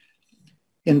self-discover.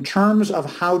 In terms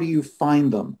of how do you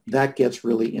find them, that gets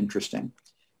really interesting.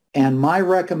 And my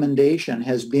recommendation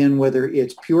has been, whether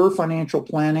it's pure financial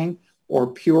planning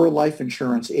or pure life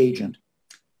insurance agent,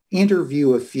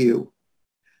 interview a few.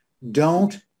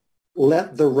 Don't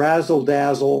let the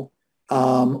razzle-dazzle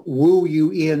woo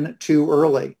you in too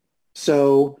early.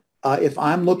 So if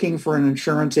I'm looking for an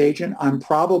insurance agent, I'm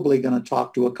probably going to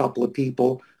talk to a couple of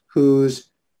people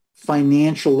whose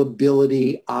financial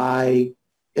ability I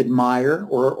admire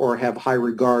or have high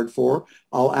regard for.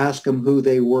 I'll ask them who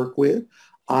they work with.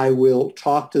 I will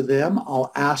talk to them.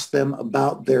 I'll ask them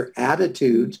about their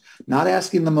attitudes, not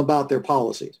asking them about their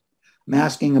policies. I'm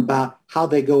asking about how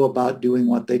they go about doing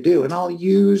what they do. And I'll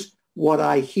use what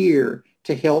I hear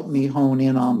to help me hone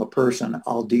in on the person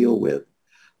I'll deal with.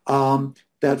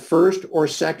 That first or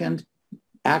second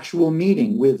actual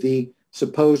meeting with the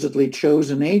supposedly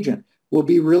chosen agent will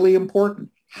be really important.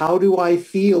 How do I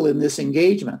feel in this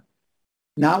engagement?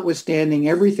 Notwithstanding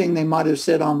everything they might have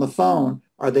said on the phone,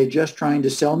 are they just trying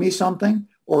to sell me something,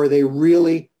 or are they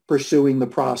really pursuing the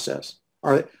process?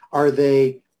 Are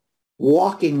they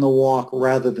walking the walk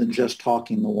rather than just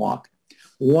talking the walk?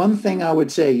 One thing I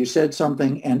would say, you said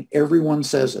something and everyone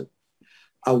says it.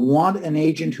 I want an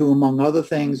agent who, among other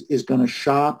things, is going to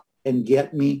shop and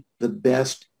get me the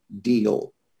best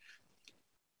deal.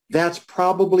 That's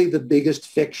probably the biggest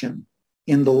fiction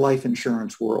in the life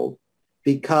insurance world,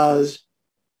 because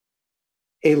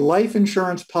a life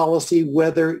insurance policy,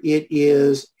 whether it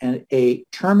is a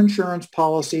term insurance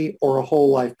policy or a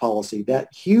whole life policy, that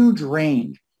huge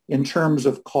range in terms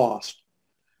of cost.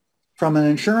 From an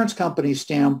insurance company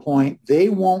standpoint, they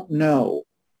won't know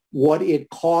what it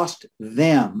cost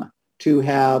them to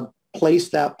have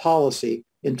placed that policy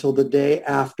until the day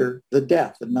after the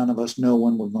death, and none of us know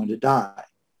when we're going to die.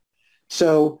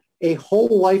 So a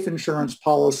whole life insurance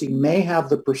policy may have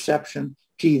the perception,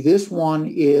 gee, this one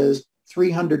is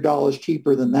 $300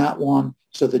 cheaper than that one,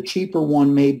 so the cheaper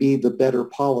one may be the better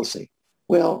policy.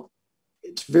 Well,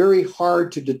 it's very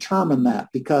hard to determine that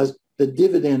because the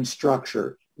dividend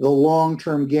structure, the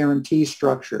long-term guarantee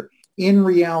structure, in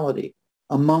reality,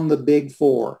 among the big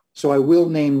four, so I will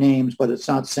name names, but it's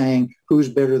not saying who's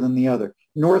better than the other.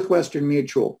 Northwestern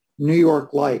Mutual, New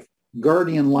York Life,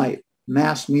 Guardian Life,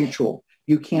 Mass Mutual.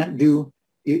 You can't do,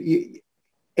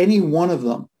 any one of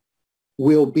them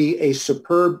will be a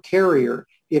superb carrier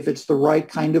if it's the right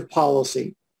kind of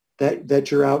policy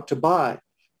that you're out to buy.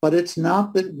 But it's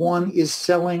not that one is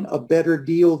selling a better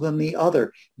deal than the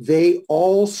other. They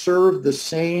all serve the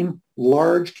same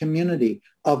large community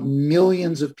of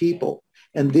millions of people.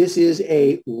 And this is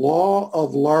a law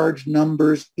of large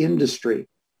numbers industry.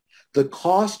 The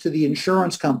cost to the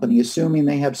insurance company, assuming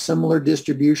they have similar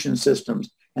distribution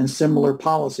systems and similar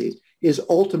policies, is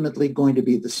ultimately going to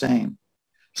be the same.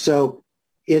 So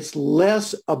it's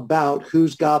less about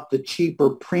who's got the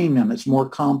cheaper premium. It's more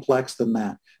complex than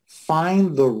that.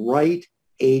 Find the right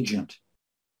agent.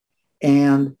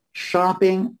 And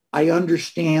shopping, I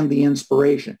understand the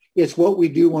inspiration. It's what we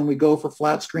do when we go for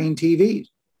flat screen TVs.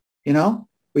 You know,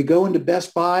 we go into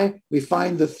Best Buy, we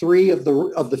find the three of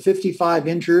the 55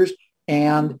 inchers,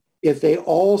 and if they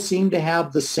all seem to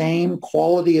have the same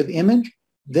quality of image,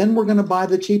 then we're going to buy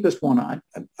the cheapest one.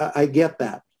 I get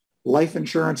that. Life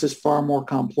insurance is far more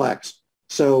complex.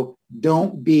 So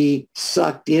don't be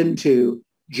sucked into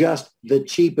just the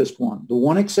cheapest one. The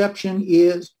one exception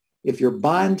is if you're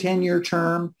buying 10-year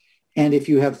term and if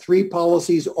you have three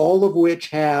policies, all of which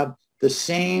have the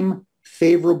same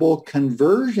favorable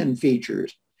conversion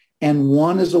features and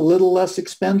one is a little less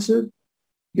expensive,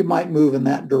 you might move in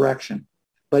that direction.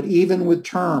 But even with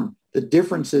term, the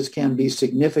differences can be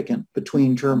significant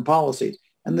between term policies.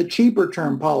 And the cheaper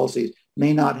term policies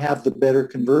may not have the better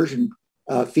conversion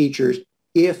features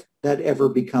if that ever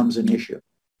becomes an issue.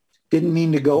 Didn't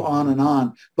mean to go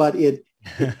on, but it's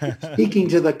speaking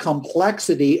to the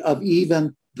complexity of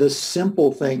even the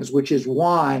simple things, which is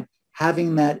why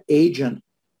having that agent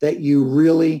that you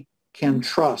really can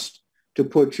trust to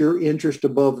put your interest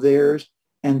above theirs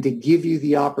and to give you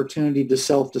the opportunity to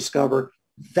self-discover,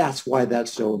 that's why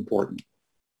that's so important.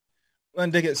 Well,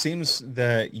 and Dick, it seems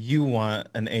that you want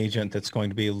an agent that's going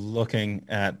to be looking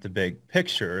at the big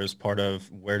picture as part of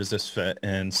where does this fit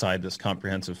inside this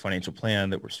comprehensive financial plan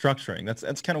that we're structuring.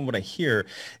 That's kind of what I hear.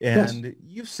 And yes,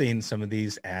 you've seen some of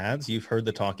these ads, you've heard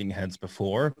the talking heads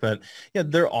before, but yeah,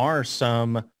 there are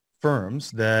some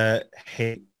firms that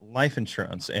hate life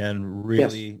insurance and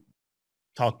really yes,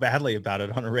 talk badly about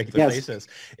it on a regular yes, basis.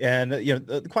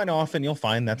 And, quite often you'll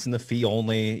find that's in the fee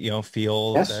only,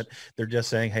 field yes, that they're just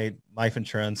saying, hey, life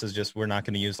insurance is just, we're not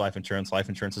going to use life insurance. Life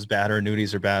insurance is bad or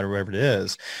annuities are bad or whatever it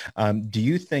is. Do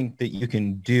you think that you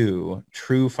can do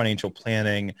true financial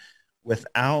planning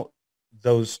without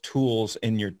those tools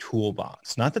in your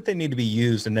toolbox? Not that they need to be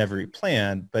used in every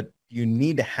plan, but you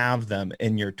need to have them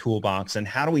in your toolbox. And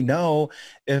how do we know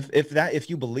if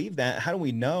you believe that, how do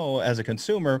we know as a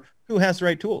consumer who has the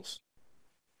right tools?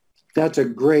 That's a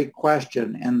great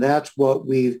question. And that's what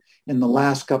we've, in the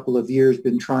last couple of years,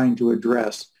 been trying to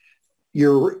address.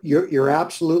 You're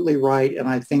absolutely right. And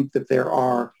I think that there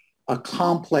are a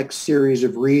complex series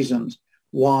of reasons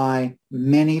why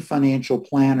many financial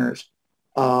planners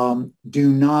do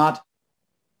not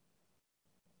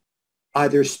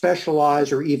either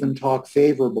specialize or even talk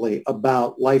favorably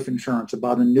about life insurance,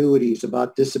 about annuities,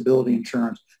 about disability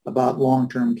insurance, about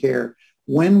long-term care.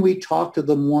 When we talk to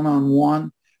them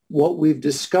one-on-one, what we've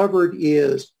discovered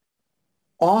is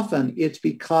often it's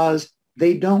because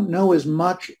they don't know as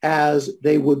much as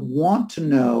they would want to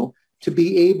know to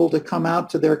be able to come out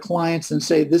to their clients and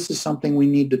say, this is something we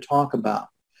need to talk about.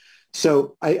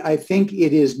 So I think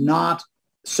it is not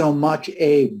so much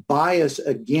a bias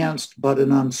against, but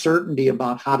an uncertainty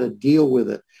about how to deal with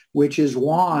it, which is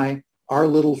why our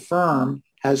little firm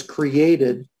has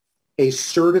created a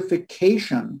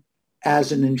certification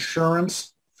as an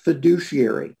insurance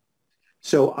fiduciary.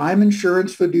 So I'm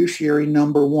insurance fiduciary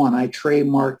number one. I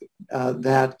trademarked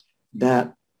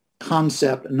that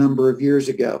concept a number of years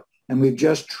ago. And we've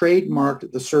just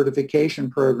trademarked the certification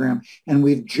program. And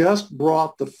we've just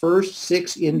brought the first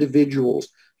 6 individuals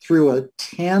through a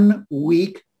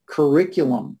 10-week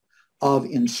curriculum of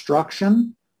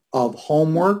instruction, of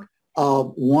homework,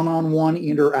 of one-on-one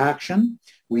interaction.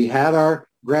 We had our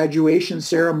graduation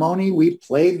ceremony. We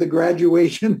played the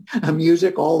graduation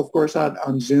music, all of course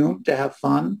on Zoom to have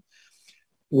fun.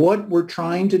 What we're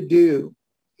trying to do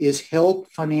is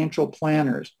help financial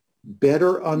planners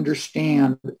better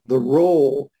understand the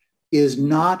role is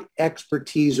not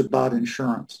expertise about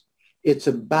insurance. It's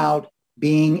about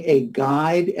being a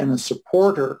guide and a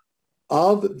supporter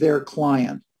of their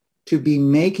client to be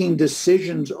making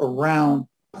decisions around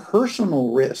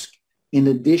personal risk in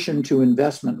addition to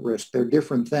investment risk. They're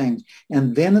different things.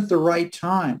 And then at the right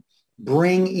time,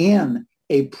 bring in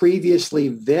a previously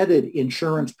vetted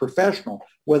insurance professional,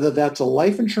 whether that's a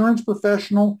life insurance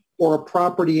professional or a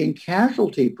property and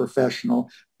casualty professional,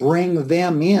 bring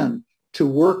them in to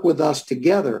work with us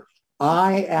together.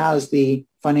 I, as the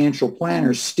financial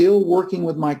planner, still working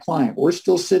with my client. We're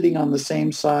still sitting on the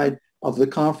same side of the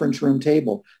conference room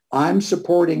table. I'm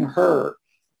supporting her,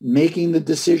 making the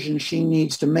decision she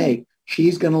needs to make.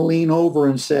 She's going to lean over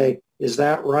and say, is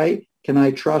that right? Can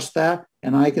I trust that?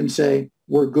 And I can say,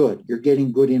 we're good. You're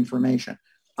getting good information.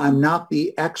 I'm not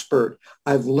the expert.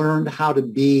 I've learned how to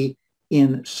be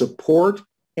in support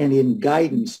and in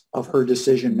guidance of her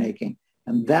decision making.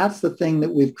 And that's the thing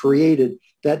that we've created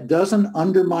that doesn't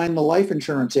undermine the life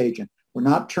insurance agent. We're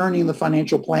not turning the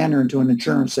financial planner into an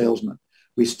insurance salesman.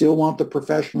 We still want the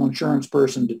professional insurance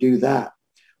person to do that.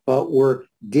 But we're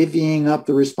divvying up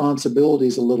the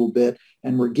responsibilities a little bit,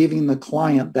 and we're giving the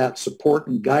client that support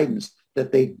and guidance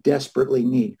that they desperately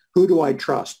need. Who do I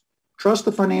trust? Trust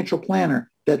the financial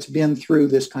planner that's been through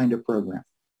this kind of program.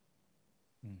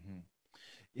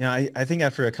 Yeah, I think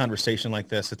after a conversation like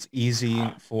this, it's easy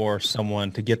for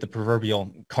someone to get the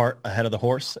proverbial cart ahead of the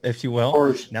horse, if you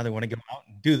will. Now they want to go out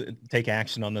and take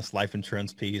action on this life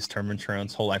insurance piece, term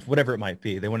insurance, whole life, whatever it might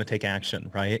be. They want to take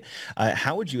action, right?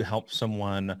 How would you help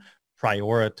someone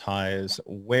prioritize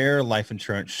where life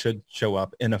insurance should show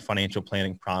up in a financial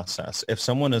planning process? If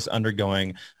someone is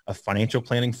undergoing a financial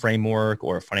planning framework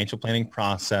or a financial planning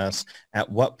process, at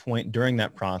what point during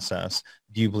that process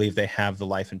do you believe they have the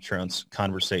life insurance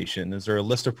conversation? Is there a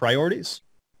list of priorities?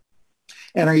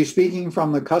 And are you speaking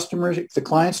from the customer, the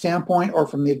client standpoint, or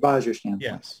from the advisor standpoint?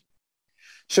 Yes.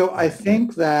 So I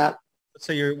think that... Let's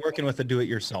say you're working with a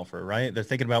do-it-yourselfer, right? They're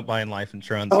thinking about buying life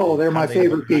insurance. Oh, they're my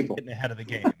favorite people. Getting ahead of the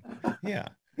game. Yeah.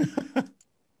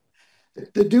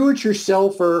 The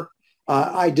do-it-yourselfer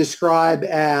I describe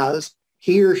as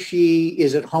he or she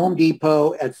is at Home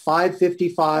Depot at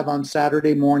 5:55 on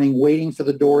Saturday morning waiting for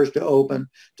the doors to open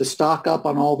to stock up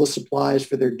on all the supplies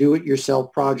for their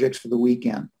do-it-yourself projects for the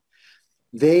weekend.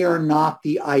 They are not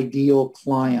the ideal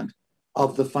client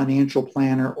of the financial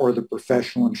planner or the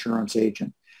professional insurance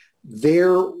agent.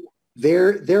 They're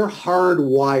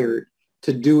hardwired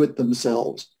to do it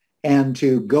themselves and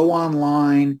to go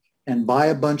online and buy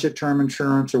a bunch of term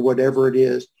insurance or whatever it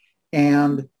is.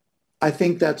 And I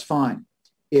think that's fine.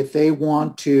 If they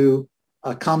want to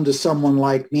come to someone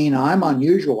like me, now I'm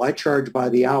unusual. I charge by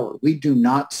the hour. We do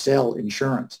not sell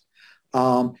insurance.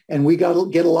 And we get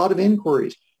a lot of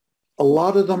inquiries, a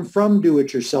lot of them from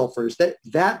do-it-yourselfers.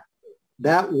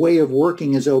 That way of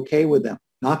working is okay with them.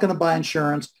 Not going to buy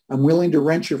insurance. I'm willing to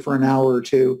rent you for an hour or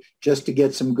two just to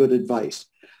get some good advice.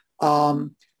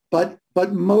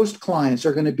 But most clients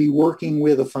are going to be working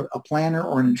with a planner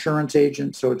or an insurance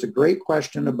agent. So it's a great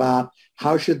question about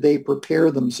how should they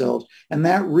prepare themselves. And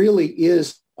that really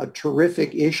is a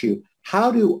terrific issue.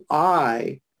 How do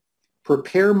I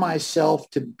prepare myself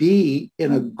to be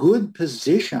in a good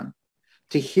position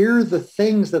to hear the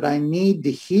things that I need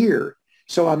to hear?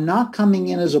 So I'm not coming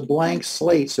in as a blank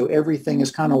slate, so everything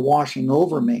is kind of washing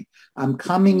over me. I'm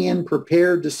coming in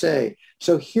prepared to say,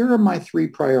 so here are my three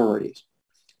priorities.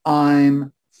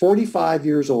 I'm 45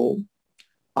 years old.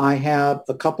 I have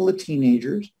a couple of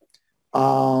teenagers.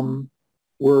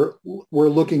 We're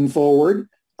looking forward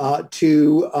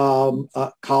to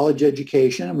college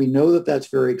education, and we know that that's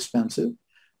very expensive.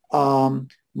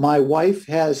 My wife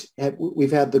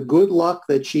we've had the good luck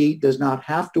that she does not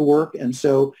have to work, and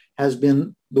so has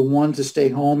been the one to stay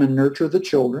home and nurture the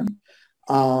children.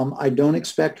 I don't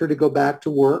expect her to go back to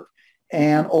work.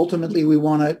 And ultimately, we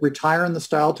want to retire in the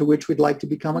style to which we'd like to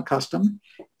become accustomed.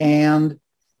 And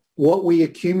what we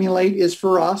accumulate is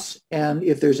for us. And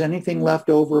if there's anything left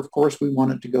over, of course, we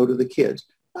want it to go to the kids.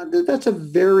 That's a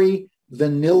very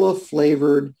vanilla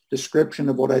flavored description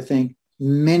of what I think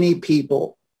many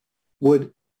people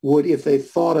would, if they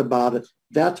thought about it,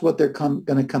 that's what they're going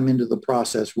to come into the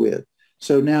process with.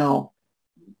 So now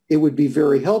it would be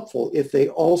very helpful if they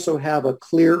also have a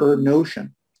clearer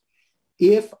notion.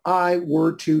 If I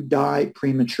were to die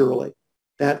prematurely,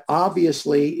 that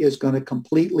obviously is going to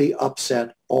completely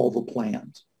upset all the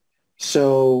plans.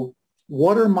 So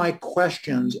what are my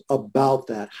questions about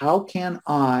that? How can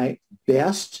I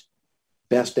best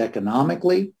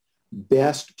economically,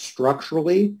 best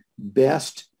structurally,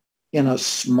 best in a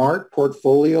smart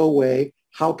portfolio way,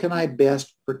 how can I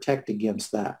best protect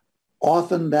against that?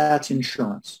 Often that's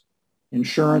insurance.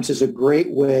 Insurance is a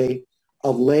great way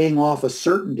of laying off a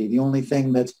certainty. The only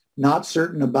thing that's not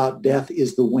certain about death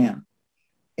is the when.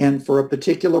 And for a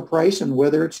particular price, and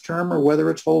whether it's term or whether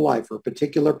it's whole life, for a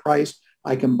particular price,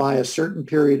 I can buy a certain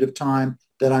period of time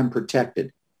that I'm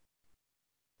protected.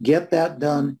 Get that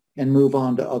done and move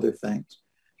on to other things.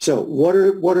 So what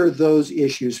are those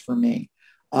issues for me?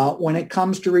 When it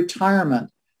comes to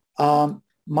retirement,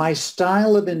 my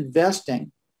style of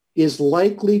investing is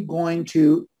likely going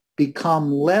to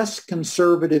become less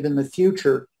conservative in the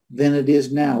future than it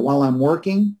is now. While I'm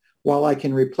working, while I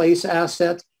can replace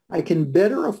assets, I can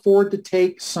better afford to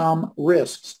take some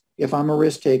risks if I'm a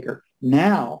risk taker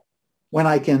now when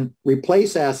I can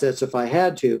replace assets if I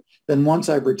had to, than once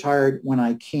I've retired when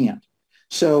I can't.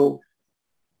 So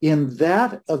in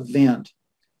that event,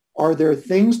 are there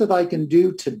things that I can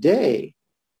do today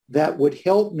that would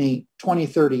help me 20,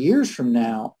 30 years from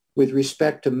now with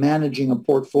respect to managing a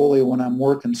portfolio when I'm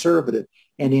more conservative?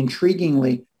 And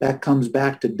intriguingly, that comes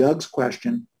back to Doug's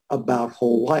question about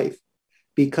whole life,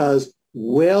 because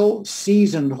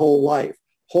well-seasoned whole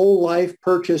life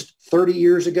purchased 30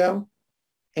 years ago,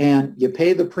 and you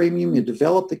pay the premium, you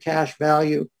develop the cash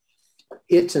value.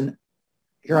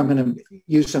 Here I'm going to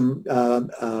use some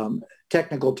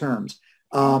technical terms.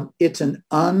 It's an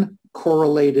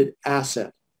uncorrelated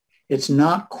asset. It's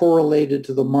not correlated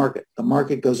to the market. The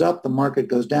market goes up, the market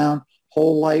goes down.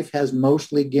 Whole life has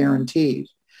mostly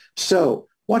guarantees. So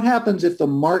what happens if the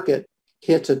market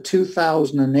hits a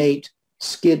 2008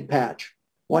 skid patch?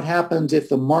 What happens if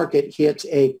the market hits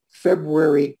a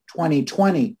February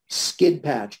 2020 skid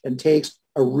patch and takes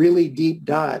a really deep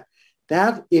dive?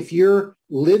 That, if you're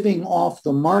living off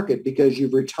the market because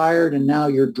you've retired and now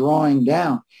you're drawing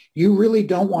down, you really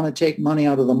don't want to take money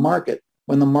out of the market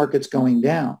when the market's going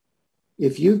down.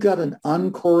 If you've got an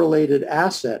uncorrelated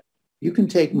asset, you can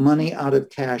take money out of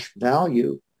cash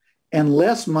value and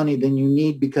less money than you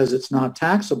need because it's not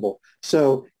taxable.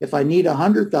 So if I need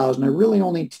 100,000, I really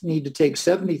only need to take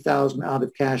 70,000 out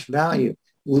of cash value,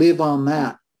 live on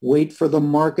that, wait for the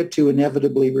market to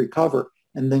inevitably recover,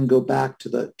 and then go back to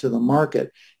the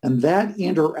market. And that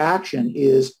interaction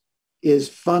is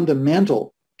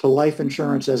fundamental to life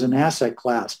insurance as an asset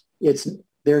class.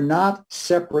 They're not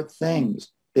separate things.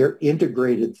 They're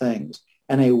integrated things.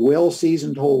 And a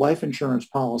well-seasoned whole life insurance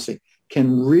policy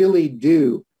can really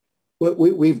do what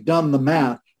we've done the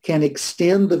math, can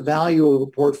extend the value of a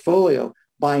portfolio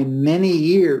by many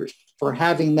years for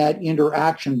having that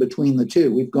interaction between the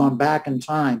two. We've gone back in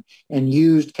time and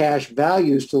used cash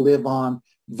values to live on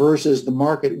versus the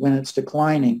market when it's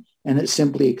declining, and it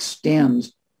simply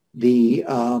extends the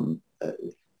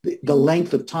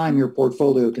length of time your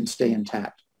portfolio can stay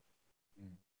intact.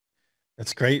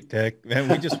 That's great, Dick. Man,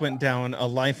 we just went down a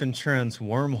life insurance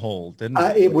wormhole, didn't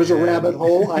we? It was a rabbit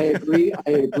hole. I agree. I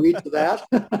agree to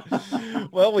that.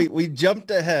 Well, we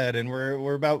jumped ahead and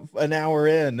we're about an hour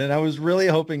in, and I was really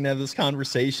hoping to have this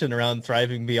conversation around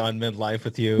thriving beyond midlife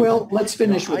with you. Well, let's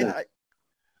finish with that.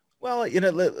 Well,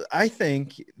 I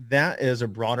think that is a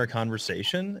broader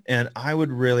conversation, and I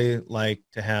would really like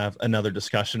to have another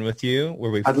discussion with you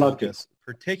where we focus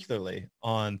particularly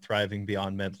on thriving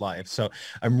beyond midlife. So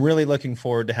I'm really looking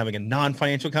forward to having a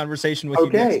non-financial conversation with you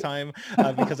next time,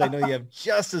 because I know you have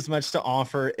just as much to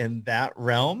offer in that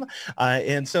realm.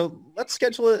 And so let's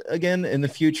schedule it again in the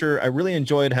future. I really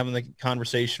enjoyed having the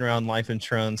conversation around life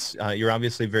insurance. You're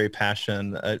obviously very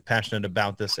passionate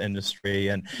about this industry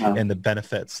and the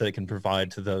benefits that it can provide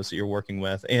to those that you're working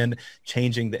with and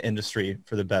changing the industry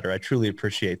for the better. I truly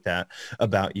appreciate that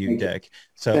about you, Dick.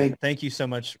 So thank you so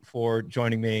much for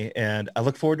joining me, and I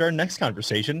look forward to our next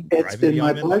conversation. It's been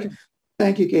my pleasure.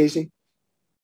 Thank you, Casey.